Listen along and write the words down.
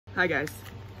Hi guys,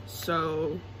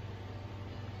 so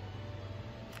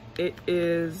it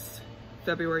is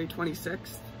February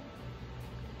 26th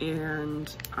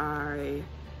and I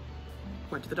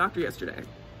went to the doctor yesterday.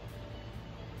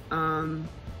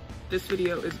 This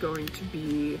video is going to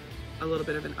be a little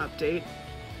bit of an update,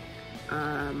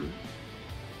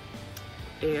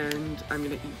 and I'm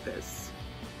gonna eat this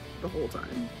the whole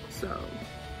time, so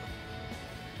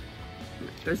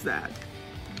there's that.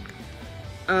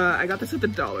 I got this at the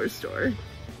dollar store.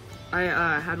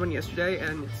 I had one yesterday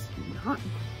and it's not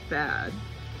bad.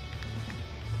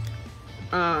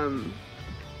 I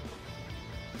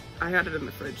had it in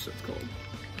the fridge, so it's cold.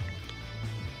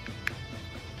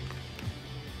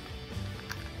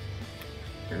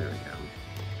 There we go.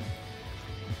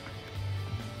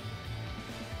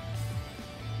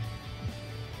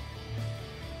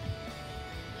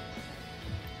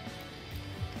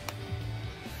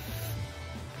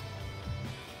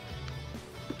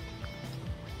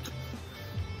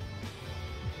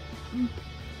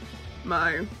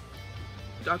 My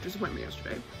doctor's appointment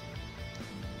yesterday.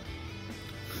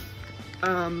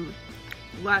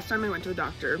 Last time I went to the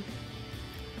doctor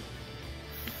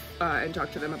and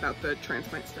talked to them about the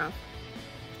transplant stuff,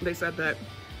 they said that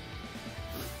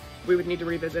we would need to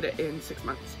revisit it in 6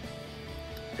 months.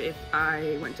 If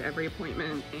I went to every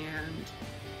appointment and,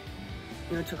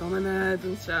 you know, took all my meds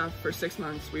and stuff for 6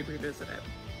 months, we'd revisit it.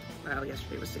 Well,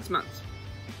 yesterday was 6 months.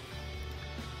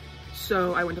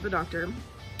 So I went to the doctor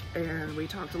and we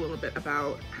talked a little bit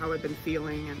about how I've been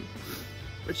feeling, and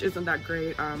which isn't that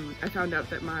great. I found out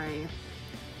that my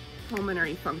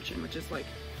pulmonary function, which is like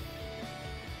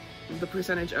the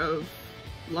percentage of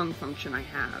lung function I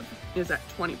have, is at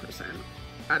 20%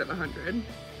 out of 100.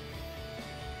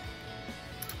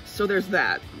 So there's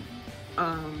that.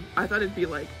 I thought it'd be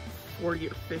like 40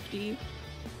 or 50,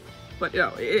 but no,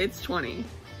 it's 20,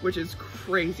 which is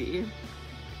crazy.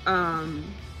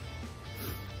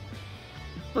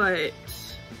 But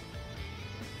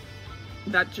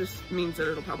that just means that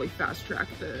it'll probably fast track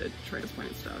the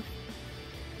transplant stuff.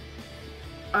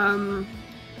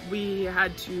 We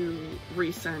had to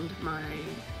resend my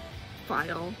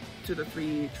file to the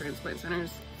 3 transplant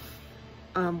centers.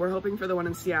 We're hoping for the one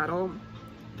in Seattle.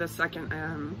 The second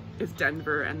is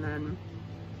Denver, and then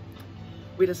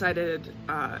we decided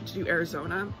to do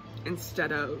Arizona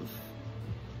instead of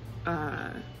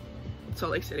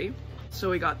Salt Lake City. So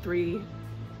we got 3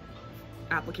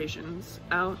 applications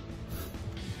out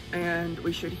and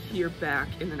we should hear back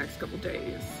in the next couple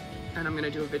days, and I'm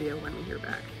gonna do a video when we hear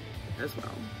back as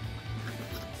well.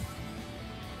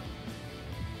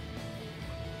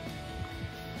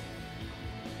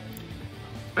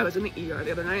 I was in the ER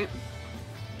the other night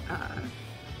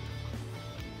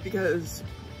because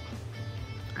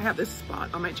I have this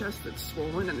spot on my chest that's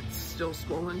swollen, and it's still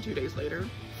swollen 2 days later,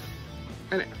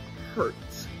 and it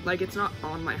hurts. Like, it's not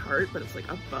on my heart, but it's like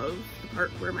above the part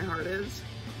where my heart is.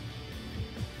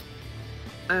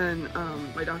 And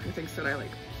my doctor thinks that I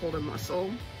like pulled a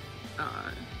muscle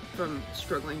from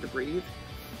struggling to breathe.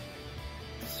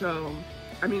 So,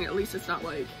 I mean, at least it's not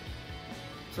like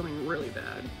something really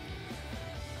bad.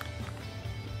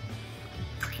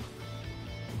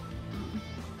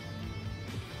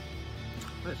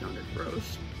 That sounded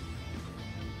gross.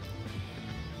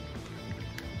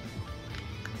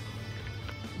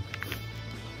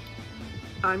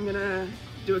 I'm gonna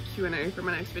do a Q&A for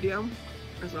my next video,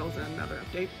 as well as another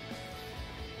update,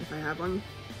 if I have one.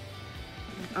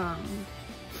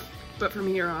 But from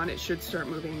here on, it should start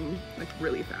moving like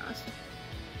really fast.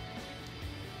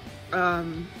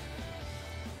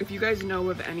 If you guys know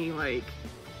of any like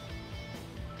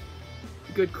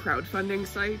good crowdfunding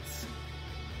sites,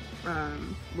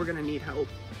 we're gonna need help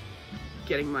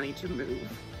getting money to move,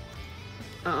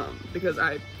 because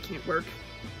I can't work.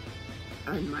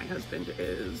 And my husband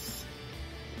is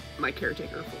my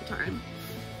caretaker full-time,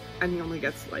 and he only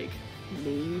gets like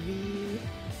maybe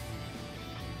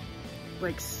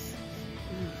like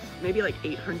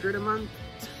 $800 a month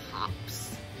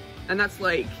tops, and that's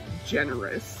like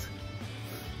generous.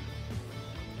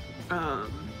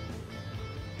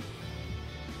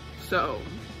 So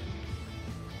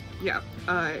yeah,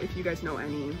 if you guys know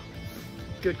any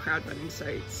good crowdfunding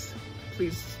sites,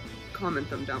 please comment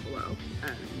them down below,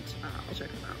 and I'll check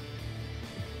them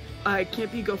out. It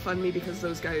can't be GoFundMe because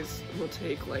those guys will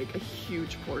take like a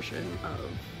huge portion of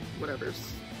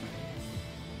whatever's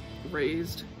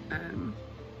raised, and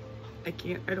I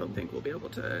don't think we'll be able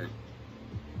to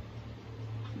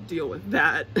deal with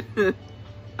that.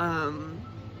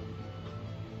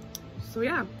 So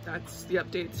yeah, that's the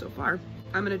update so far.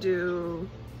 I'm gonna do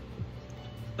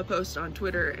a post on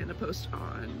Twitter and a post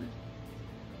on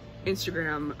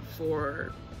Instagram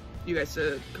for you guys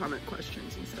to comment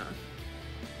questions and stuff.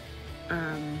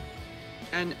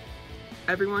 And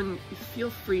everyone, feel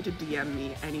free to DM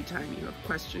me anytime you have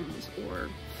questions or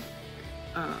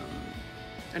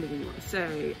anything you want to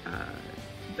say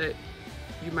that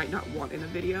you might not want in a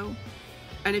video.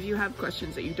 And if you have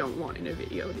questions that you don't want in a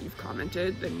video that you've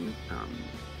commented, then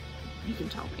you can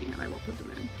tell me and I won't put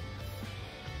them in.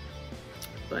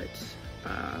 But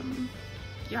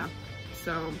yeah,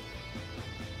 so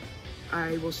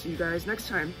I will see you guys next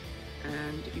time,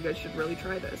 and you guys should really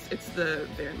try this. It's the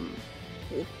Van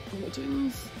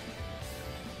Holtens.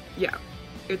 Yeah,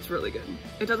 it's really good.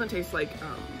 It doesn't taste like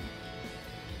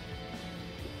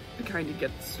the kind you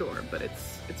get at the store, but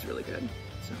it's really good.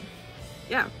 So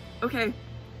yeah, okay,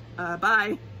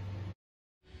 bye.